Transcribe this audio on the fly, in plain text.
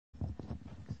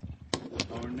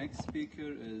next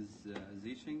speaker is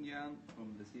Zhicheng Yan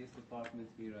from the CS department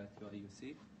here at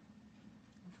UIUC.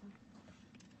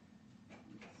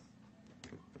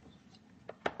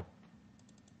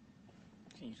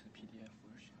 Can you use the PDF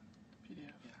version? The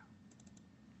PDF? Yeah.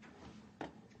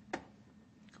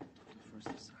 Go to the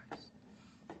first size.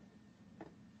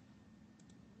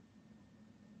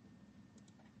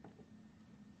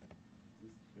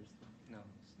 This is the first one. No,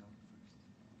 it's not the first.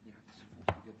 Yeah, it's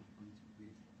You get the point of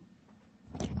view.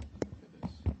 look at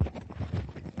this.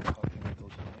 How can we go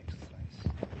to the next slice?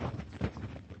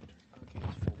 Okay,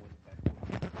 it's forward,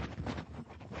 backward.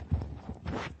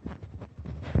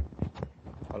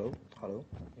 Hello? Hello?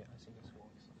 Yeah, I think this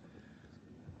works.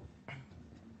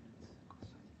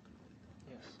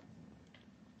 Yes.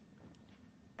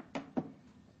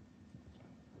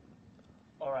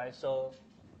 All right, so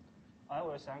I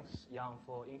will thank Yang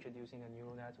for introducing the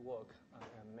neural network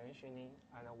and mentioning,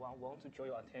 and I want to draw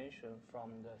your attention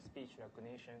from the speech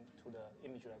recognition to the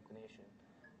image recognition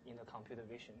in the computer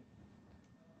vision.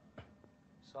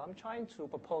 So I'm trying to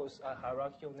propose a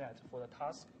hierarchical net for the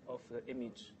task of the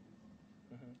image.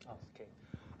 Oh, okay.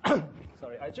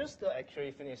 Sorry, I just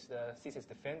actually finished the thesis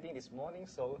defending this morning,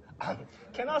 so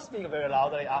cannot speak very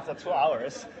loudly after 2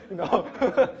 hours. You know.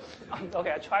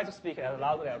 Okay, I try to speak as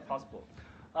loudly as possible.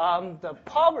 The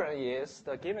problem is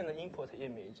that given the input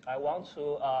image, I want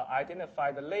to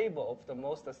identify the label of the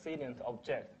most salient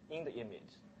object in the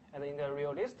image. And in the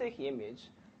realistic image,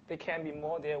 there can be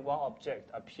more than one object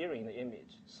appearing in the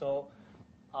image. So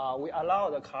we allow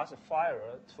the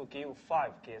classifier to give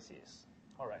 5 guesses.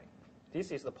 All right,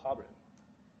 this is the problem.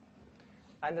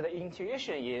 And the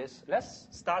intuition is, let's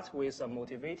start with a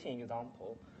motivating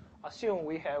example. Assume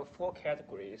we have 4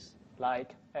 categories,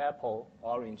 like apple,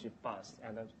 orange, bus,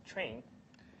 and a train.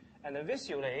 And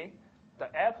visually,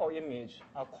 the apple image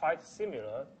are quite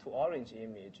similar to orange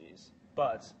images,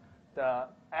 but the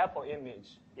apple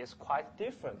image is quite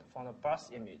different from the bus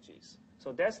images.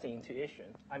 So that's the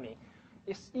intuition. I mean,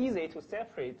 it's easy to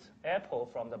separate apple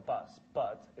from the bus,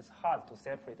 but it's hard to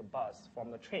separate the bus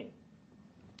from the train.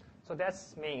 So that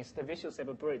means the visual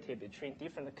separability between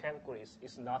different categories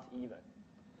is not even.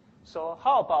 So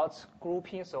how about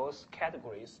grouping those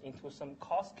categories into some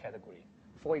cost category?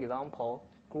 For example,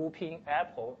 grouping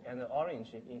apple and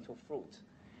orange into fruit,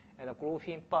 and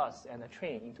grouping bus and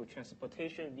train into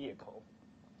transportation vehicle.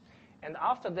 And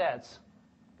after that,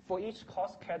 for each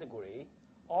cost category,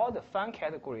 all the fun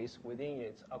categories within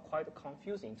it are quite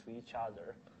confusing to each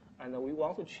other, and we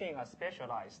want to train a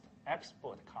specialized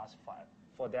expert classifier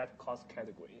for that cost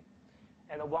category.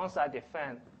 And once I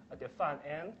define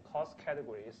n cost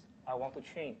categories, I want to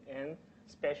train n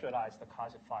specialized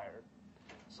classifier.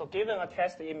 So given a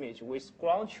test image with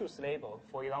ground truth label,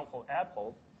 for example,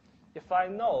 apple, if I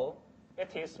know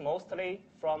it is mostly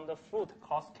from the fruit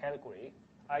cost category,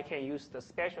 I can use the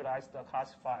specialized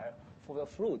classifier for the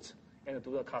fruit and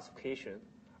do the classification.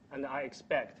 And I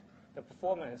expect the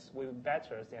performance will be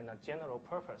better than a general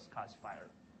purpose classifier.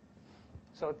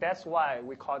 So that's why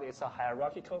we call it a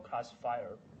hierarchical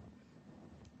classifier.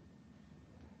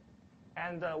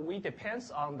 And we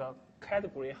depends on the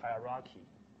category hierarchy.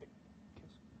 Just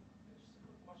a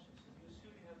quick question. So do you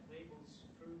assume you have labels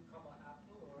fruit,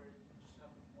 apple, or you just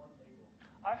have one label?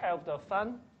 I have the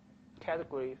fun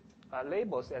category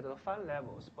labels at the fun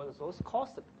levels, but those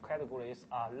cost categories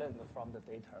are learned from the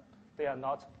data. They are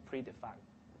not predefined.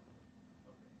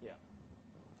 Okay. Yeah.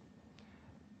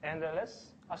 And let's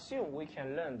assume we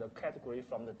can learn the category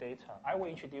from the data. I will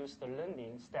introduce the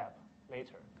learning step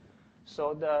later.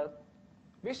 So the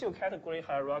visual category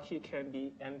hierarchy can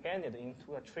be embedded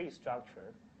into a tree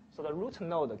structure. So the root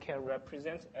node can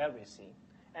represent everything.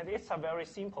 And it's a very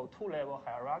simple 2-level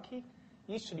hierarchy.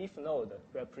 Each leaf node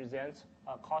represents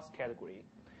a cost category.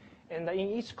 And in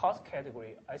each cost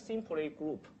category, I simply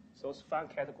group those fun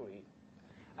categories.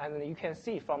 And you can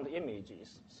see from the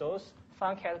images, those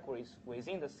fun categories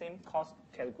within the same cost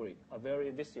category are very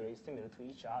visually similar to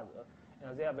each other.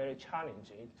 And they are very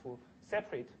challenging to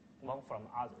separate one from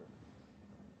other.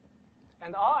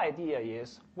 And our idea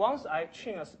is, once I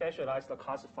train a specialized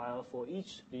classifier for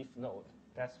each leaf node,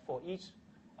 that's for each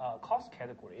cost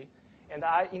category, and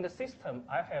in the system,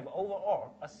 I have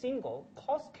overall a single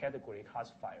cost category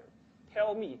classifier.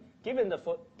 Tell me, given the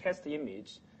test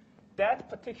image, that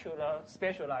particular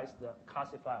specialized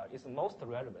classifier is most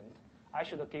relevant. I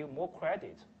should give more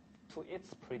credit to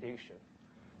its prediction.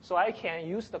 So I can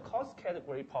use the cost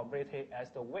category probability as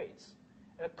the weights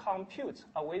and compute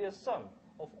a weighted sum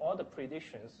of all the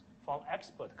predictions from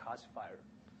expert classifier.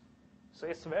 So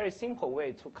it's a very simple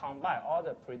way to combine all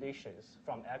the predictions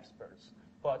from experts,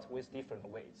 but with different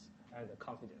weights and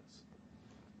confidence.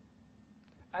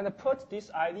 and put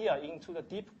this idea into the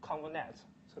deep convolutional.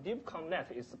 So deep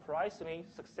convolutional is surprisingly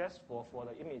successful for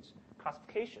the image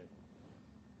classification.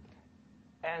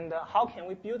 And how can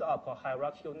we build up a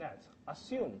hierarchical net?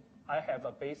 Assume I have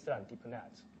a baseline deep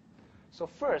net. So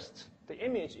first, the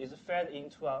image is fed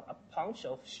into a bunch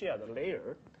of shared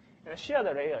layers, and a shared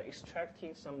layer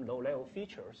extracting some low-level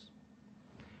features.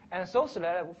 And those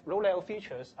low-level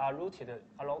features are routed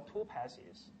along two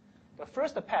passes. The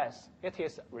first pass, it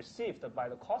is received by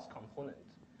the cost component.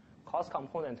 Cost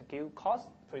component gives cost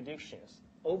predictions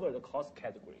over the cost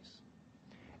categories.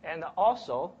 And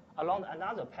also, along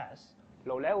another pass,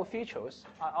 low-level features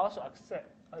are also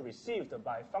received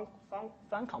by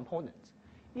fun components.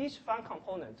 Each fun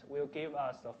component will give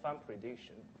us a fun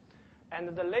prediction.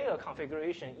 And the layer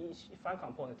configuration, each fun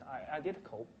component are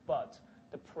identical, but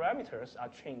the parameters are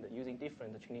trained using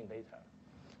different training data.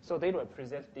 So they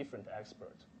represent different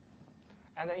experts.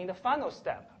 And in the final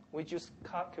step, we just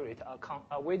calculate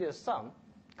a weighted sum,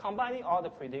 combining all the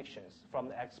predictions from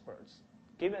the experts,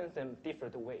 giving them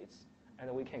different weights,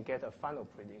 and we can get a final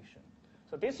prediction.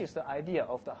 So this is the idea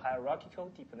of the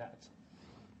hierarchical deep net.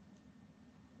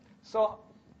 So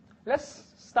let's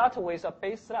start with a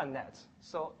baseline net.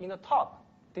 So in the top,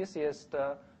 this is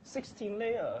the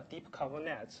 16-layer deep convolutional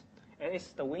net, and it's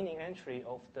the winning entry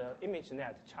of the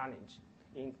ImageNet challenge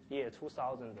in year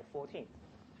 2014.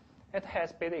 It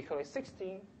has basically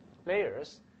 16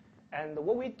 layers, and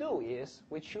what we do is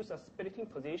we choose a splitting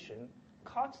position,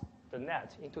 cut the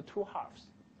net into two halves,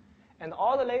 and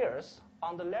all the layers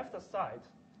on the left side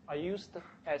are used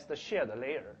as the shared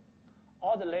layer.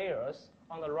 All the layers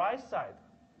on the right side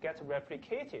get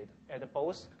replicated at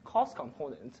both cost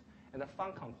component and the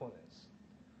fun components.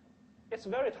 It's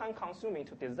very time-consuming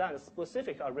to design a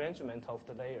specific arrangement of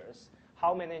the layers.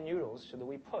 How many neurons should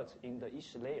we put in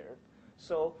each layer?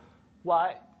 So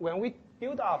when we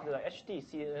build up the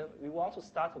HDCN, we want to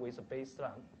start with a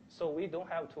baseline, so we don't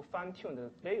have to fine-tune the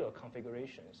layer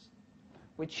configurations.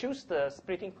 We choose the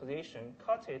splitting position,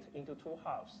 cut it into two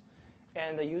halves,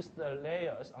 and use the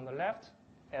layers on the left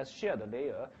as shared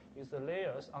layer, use the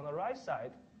layers on the right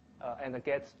side, and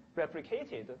get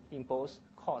replicated in both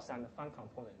cost and fun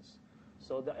components.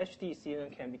 So the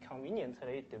HDCN can be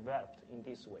conveniently developed in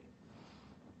this way.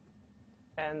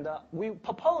 And we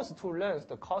propose to learn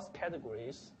the cost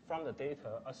categories from the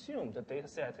data, assume the data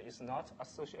set is not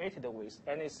associated with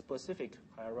any specific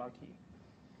hierarchy.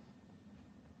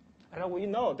 And we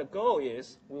know the goal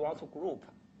is we want to group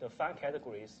the fun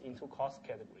categories into cost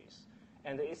categories.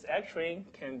 And it actually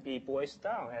can be boiled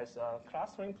down as a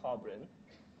clustering problem.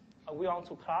 We want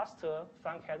to cluster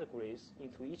fun categories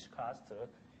into each cluster.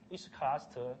 Each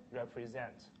cluster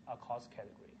represents a cost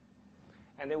category.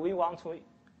 And then we want to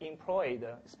employ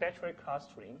the spectral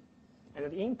clustering. And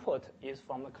the input is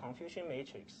from the confusion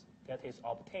matrix that is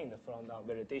obtained from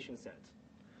the validation set.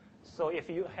 So if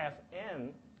you have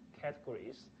n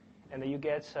categories, and you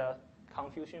get a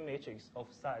confusion matrix of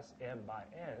size n by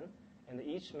n, and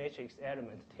each matrix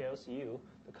element tells you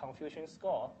the confusion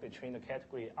score between the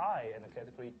category I and the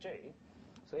category J.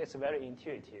 So it's very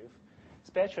intuitive.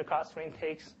 Spectral clustering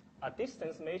takes a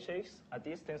distance matrix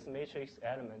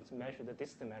element to measure the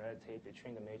dissimilarity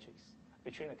between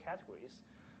the categories.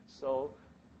 So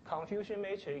confusion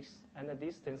matrix and the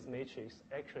distance matrix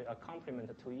actually are complement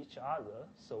to each other,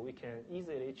 so we can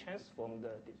easily transform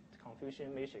the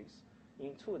confusion matrix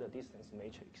into the distance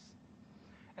matrix.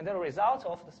 And the result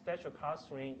of the spectral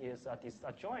clustering is a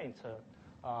disjoint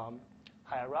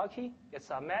hierarchy. It's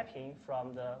a mapping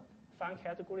from the fun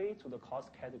category to the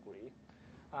cost category.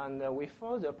 And we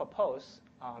further propose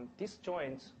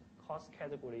disjoint cost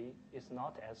category is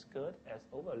not as good as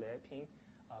overlapping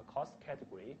cost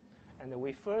category. And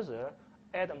we further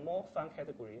add more fun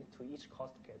category to each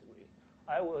cost category.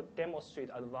 I will demonstrate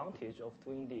advantage of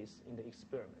doing this in the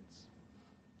experiments.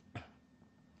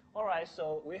 All right,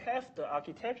 so we have the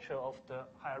architecture of the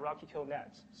hierarchical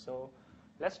net. So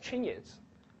let's train it.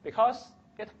 Because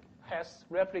it has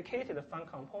replicated the fun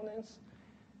components,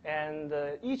 and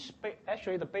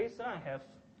actually the baseline have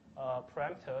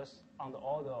parameters on the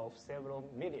order of several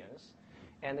millions.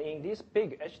 And in this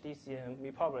big HDCN,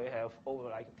 we probably have over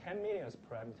like 10 million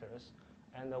parameters,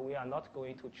 and we are not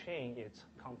going to train it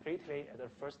completely at the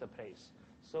first place.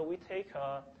 So we take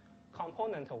a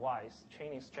component-wise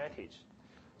training strategy.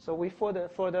 So for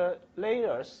the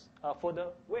layers, for the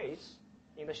weights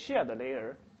in the shared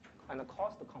layer and the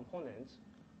cost component,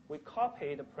 we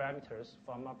copy the parameters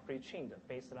from a pre-trained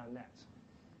baseline net.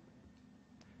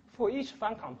 For each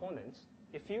fun component,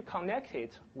 if you connect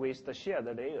it with the shared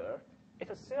layer, it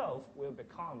itself will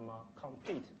become a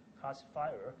complete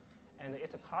classifier, and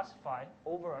it classifies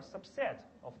over a subset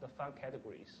of the fun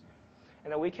categories.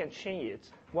 And we can chain it.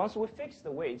 Once we fix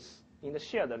the weights in the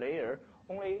shared layer,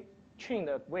 only chain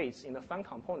the weights in the fun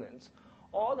components,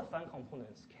 all the fun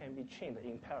components can be chained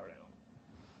in parallel.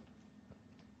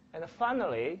 And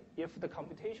finally, if the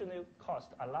computational cost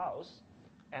allows,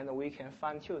 and we can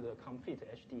fine-tune the complete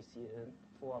HDCN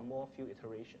for more few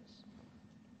iterations.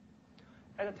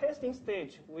 At the testing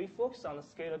stage, we focus on the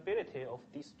scalability of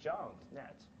this giant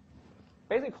net.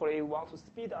 Basically, we want to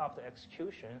speed up the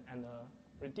execution and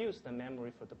reduce the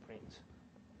memory footprint.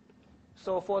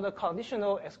 So for the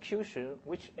conditional execution,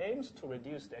 which aims to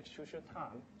reduce the execution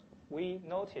time, we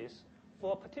notice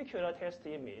for a particular test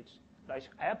image, like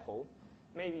Apple,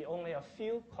 maybe only a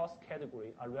few cost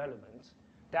categories are relevant.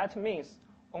 That means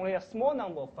only a small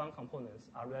number of fun components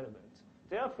are relevant.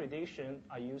 Their prediction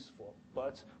are useful,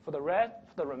 but for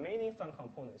the remaining fun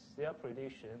components, their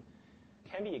prediction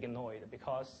can be ignored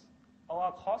because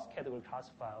our cost category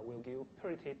classifier will give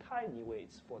pretty tiny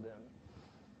weights for them.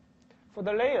 For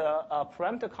the layer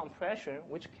parameter compression,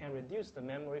 which can reduce the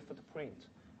memory footprint,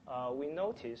 we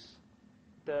notice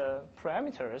the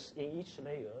parameters in each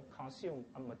layer consume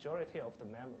a majority of the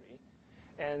memory.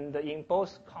 And in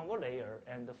both convo layer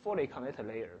and the fully connected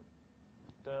layer,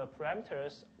 the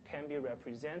parameters can be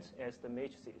represented as the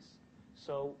matrices.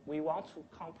 So we want to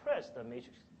compress the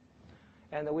matrix.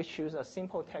 And we choose a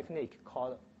simple technique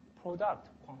called product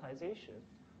quantization.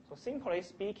 So simply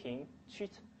speaking,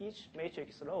 treat each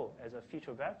matrix row as a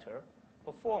feature vector,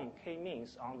 perform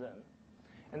k-means on them.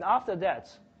 And after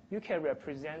that, you can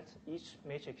represent each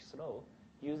matrix row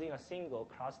using a single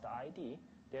cluster ID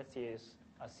that is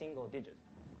a single digit.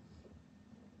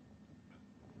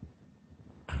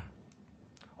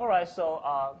 All right, so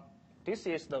this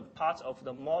is the part of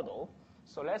the model.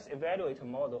 So let's evaluate the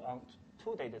model on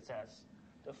two data sets.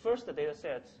 The first data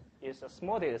set is a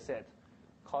small data set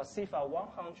called CIFAR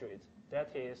 100. That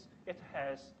is, it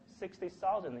has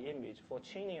 60,000 images for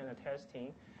training and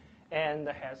testing, and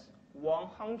has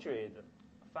 100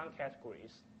 fun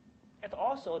categories. It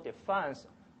also defines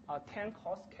 10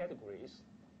 cost categories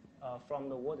from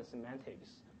the word semantics,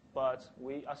 but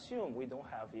we assume we don't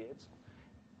have it.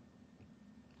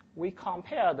 We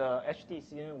compare the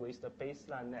HDCN with the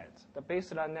baseline net. The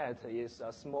baseline net is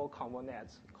a small convo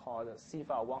net called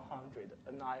CIFAR 100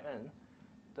 NIN.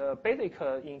 The basic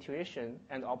intuition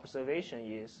and observation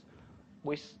is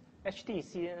with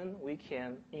HDCN, we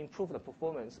can improve the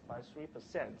performance by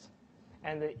 3%.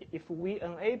 And if we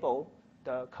enable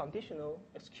the conditional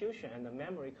execution and the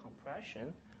memory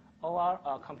compression,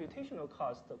 our computational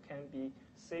cost can be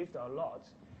saved a lot,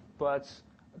 but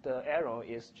the error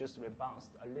is just rebounced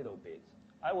a little bit.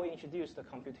 I will introduce the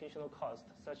computational cost,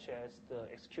 such as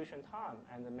the execution time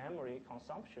and the memory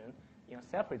consumption, in a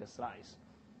separate slice.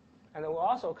 And we'll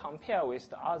also compare with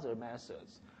the other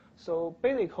methods. So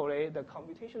basically, the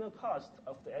computational cost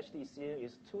of the HDCN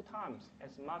is 2 times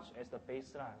as much as the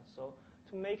baseline. So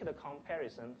to make the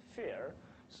comparison fair,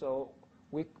 so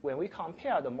when we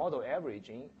compare the model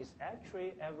averaging, it's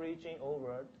actually averaging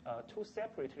over 2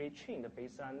 separately trained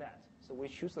baseline net. So we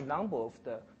choose the number of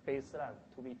the baseline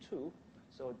to be 2,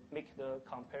 so make the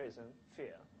comparison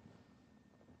fair.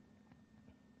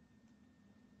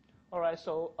 All right,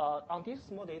 so on this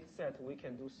small data set, we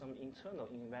can do some internal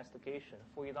investigation.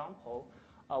 For example,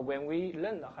 when we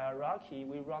learn the hierarchy,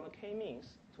 we run the k-means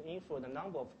to infer the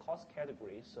number of cost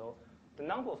categories. So the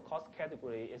number of cost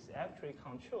category is actually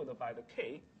controlled by the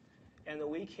k, and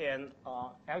we can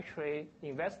actually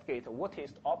investigate what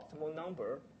is the optimal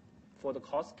number for the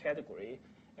cost category.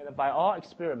 And by our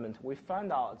experiment, we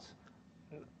found out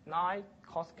 9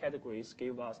 cost categories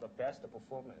give us the best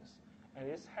performance. And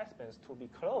this happens to be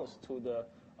close to the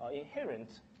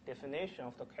inherent definition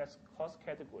of the cost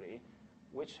category,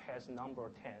 which has number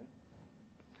 10.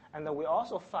 And we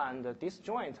also find that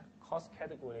disjoint cost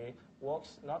category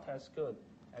works not as good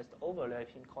as the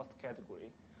overlapping cost category.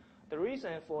 The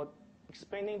reason for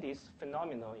explaining this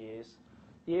phenomenon is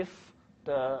if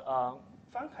the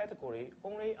fun category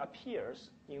only appears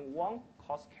in one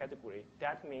cost category,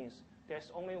 that means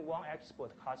there's only one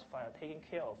expert classifier taking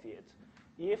care of it.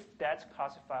 If that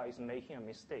classifier is making a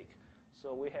mistake,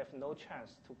 so we have no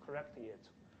chance to correct it.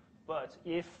 But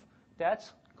if that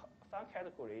fun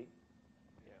category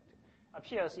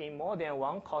appears in more than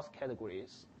one cost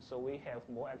categories, so we have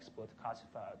more expert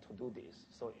classifier to do this.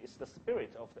 So it's the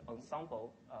spirit of the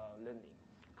ensemble learning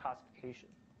classification.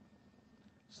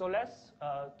 So let's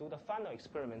do the final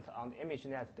experiment on the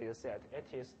ImageNet dataset. It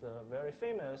is the very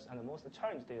famous and the most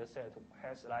challenging dataset. It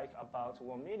has like about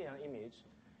 1 million images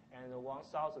and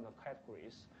 1,000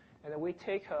 categories. And we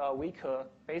take a weaker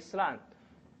baseline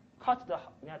cut the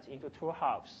net into two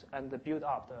halves and build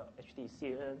up the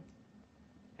HDCN.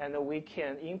 And we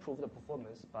can improve the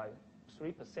performance by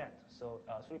 3%. So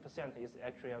 3% is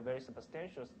actually a very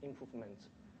substantial improvement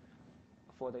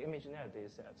for the ImageNet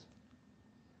dataset.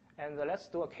 And let's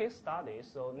do a case study.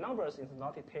 So numbers is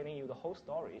not telling you the whole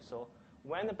story. So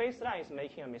when the baseline is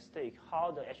making a mistake,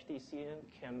 how the HDCN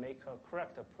can make a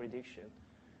correct prediction.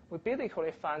 We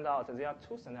basically find out that there are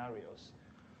two scenarios.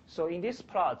 So in this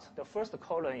plot, the first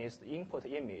column is the input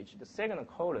image. The second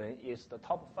column is the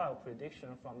top 5 prediction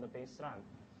from the baseline.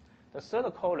 The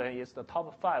third column is the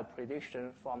top 5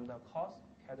 prediction from the cost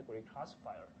category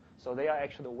classifier. So they are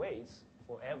actually weights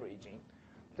for averaging.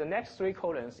 The next 3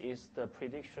 columns is the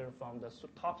prediction from the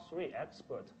top 3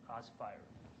 expert classifier.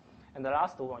 And the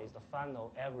last one is the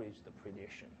final averaged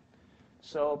prediction.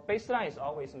 So baseline is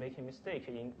always making mistake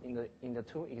in the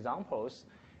 2 examples.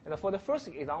 And for the first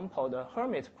example, the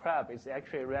hermit crab is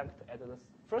actually ranked at the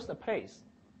first place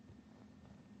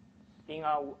in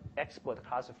our expert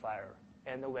classifier.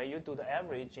 And when you do the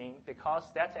averaging,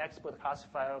 because that expert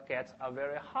classifier gets a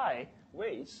very high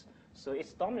weights, so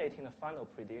it's dominating the final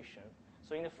prediction.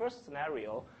 So in the first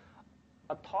scenario,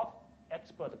 a top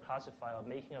expert classifier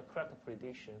making a correct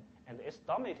prediction, and it's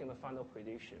dominating the final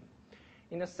prediction.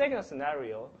 In the second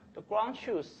scenario, the ground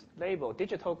truth label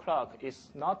digital clock is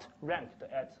not ranked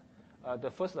at the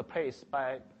first place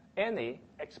by any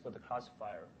expert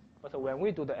classifier. But when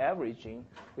we do the averaging,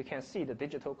 we can see the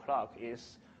digital clock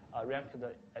is ranked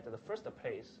at the first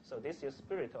place. So this is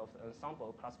spirit of the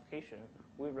ensemble classification.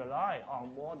 We rely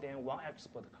on more than one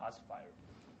expert classifier.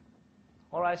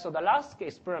 All right, so the last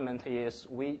experiment is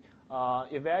we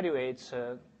evaluate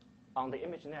on the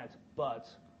ImageNet, but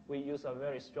we use a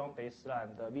very strong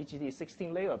baseline, the VGD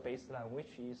 16-layer baseline,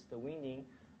 which is the winning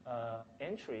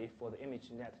entry for the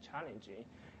ImageNet challenge.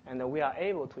 And we are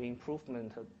able to improve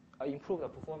the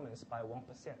performance by 1%.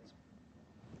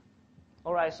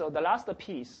 All right, so the last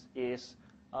piece is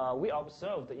we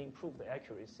observed the improved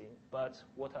accuracy, but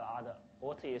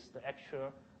what is the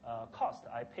actual cost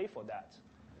I pay for that?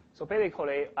 So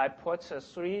basically, I put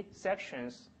 3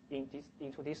 sections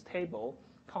into this table,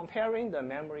 comparing the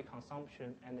memory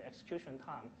consumption and the execution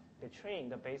time between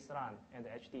the baseline and the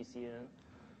HDCN.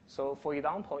 So for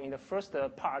example, in the first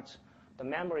part, the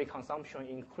memory consumption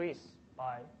increased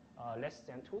by less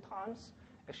than 2 times.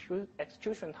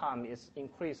 Execution time is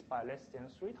increased by less than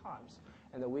 3 times,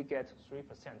 and we get 3%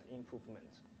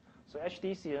 improvement. So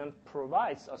HDCN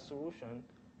provides a solution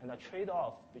and a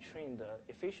trade-off between the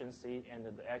efficiency and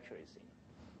the accuracy.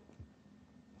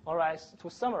 All right, to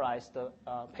summarize the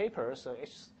paper, so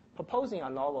it's proposing a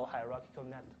novel hierarchical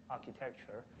net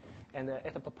architecture, and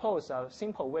it proposes a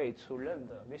simple way to learn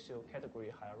the visual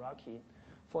category hierarchy.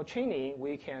 For training,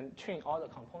 we can train all the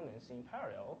components in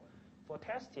parallel. For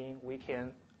testing, we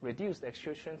can reduce the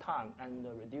execution time and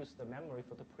reduce the memory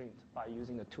footprint by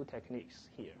using the 2 techniques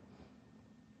here.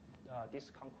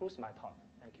 This concludes my talk.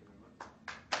 Thank you.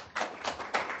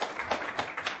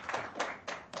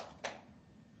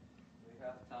 We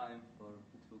have time for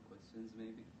 2 questions,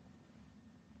 maybe.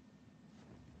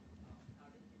 How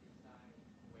did you decide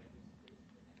when to split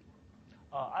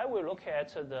the network? I will look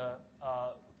at the,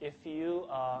 if you,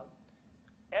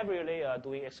 every layer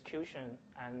doing execution,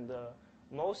 and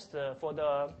for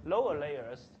the lower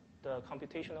layers, the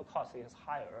computational cost is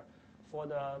higher. For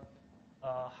the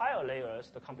higher layers,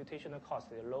 the computational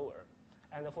cost is lower.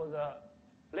 And for the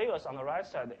layers on the right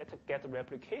side, it gets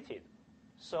replicated.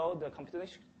 So the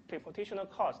computational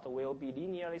cost will be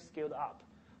linearly scaled up.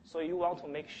 So you want to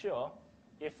make sure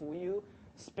if you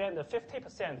spend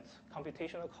 50%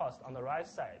 computational cost on the right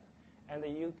side, and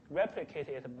you replicate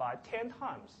it by 10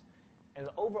 times, and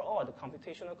overall the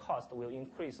computational cost will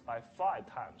increase by 5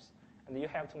 times. And you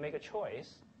have to make a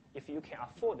choice if you can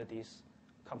afford this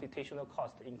computational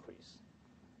cost increase.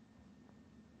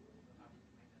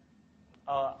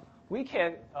 We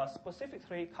can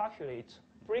specifically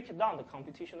break down the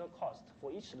computational cost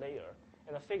for each layer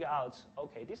and figure out,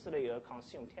 okay, this layer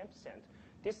consumes 10%,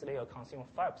 this layer consumes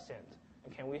 5%.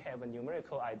 And can we have a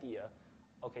numerical idea,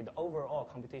 okay, the overall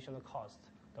computational cost,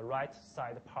 the right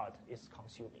side part is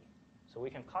consuming. So we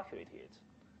can calculate it.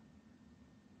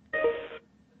 So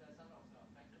there's some of the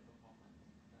vector performance,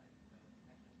 like the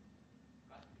vector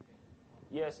classification.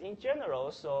 Yes, in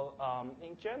general. So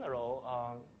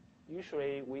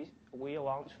usually we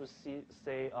want to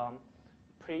say,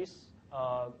 please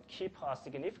keep a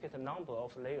significant number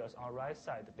of layers on the right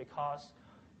side because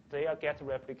they get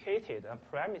replicated and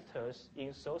parameters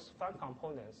in those fun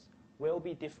components will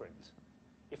be different.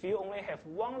 If you only have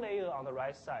 1 layer on the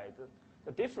right side,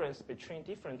 the difference between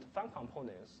different fun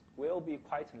components will be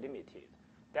quite limited.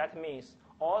 That means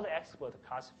all the expert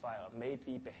classifier may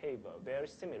be behavior very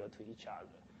similar to each other.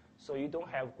 So you don't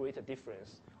have greater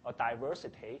difference or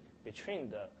diversity between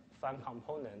the fine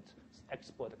component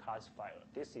expert classifier.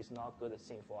 This is not a good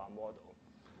thing for our model.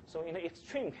 So in the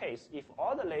extreme case, if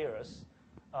all the layers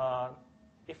are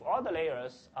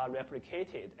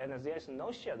replicated and there's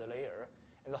no shared layer,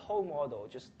 and the whole model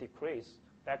just decrease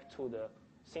back to the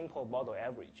simple model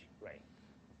average, right?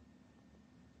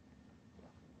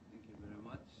 Thank you very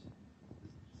much.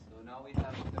 So now we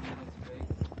have 10 minutes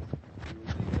break.